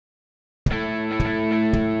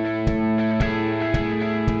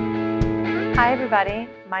Hi everybody,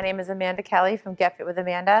 my name is Amanda Kelly from Get Fit with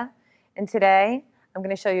Amanda, and today I'm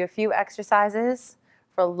going to show you a few exercises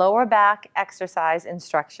for lower back exercise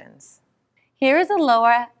instructions. Here is a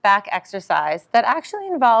lower back exercise that actually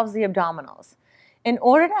involves the abdominals. In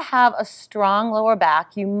order to have a strong lower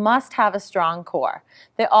back, you must have a strong core.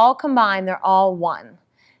 They all combine, they're all one.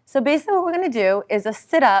 So basically what we're going to do is a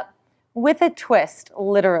sit-up with a twist,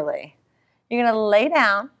 literally. You're going to lay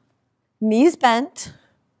down, knees bent,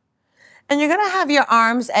 and you're going to have your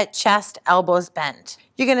arms at chest, elbows bent.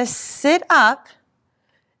 You're going to sit up,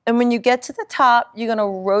 and when you get to the top, you're going to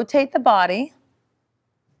rotate the body,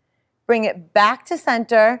 bring it back to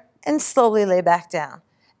center, and slowly lay back down.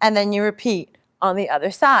 And then you repeat on the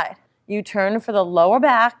other side. You turn for the lower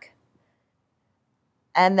back,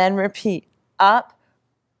 and then repeat. Up,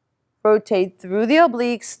 rotate through the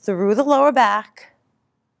obliques, through the lower back,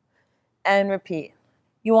 and repeat.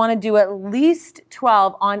 You want to do at least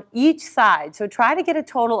 12 on each side, so try to get a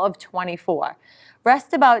total of 24.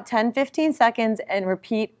 Rest about 10-15 seconds and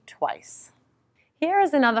repeat twice. Here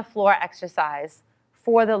is another floor exercise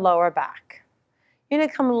for the lower back. You're going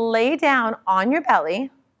to come lay down on your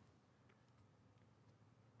belly.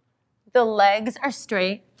 The legs are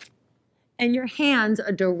straight and your hands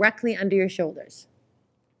are directly under your shoulders.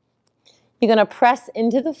 You're going to press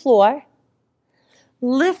into the floor,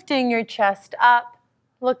 lifting your chest up,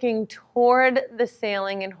 looking toward the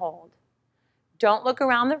ceiling and hold. Don't look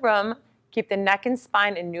around the room. Keep the neck and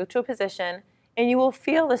spine in neutral position, and you will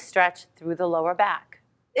feel the stretch through the lower back.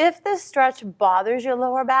 If this stretch bothers your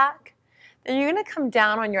lower back, then you're going to come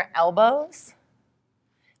down on your elbows,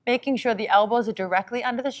 making sure the elbows are directly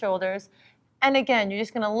under the shoulders. And again, you're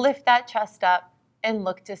just going to lift that chest up and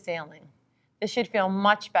look to ceiling. This should feel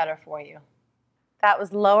much better for you. That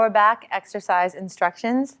was lower back exercise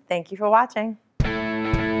instructions. Thank you for watching.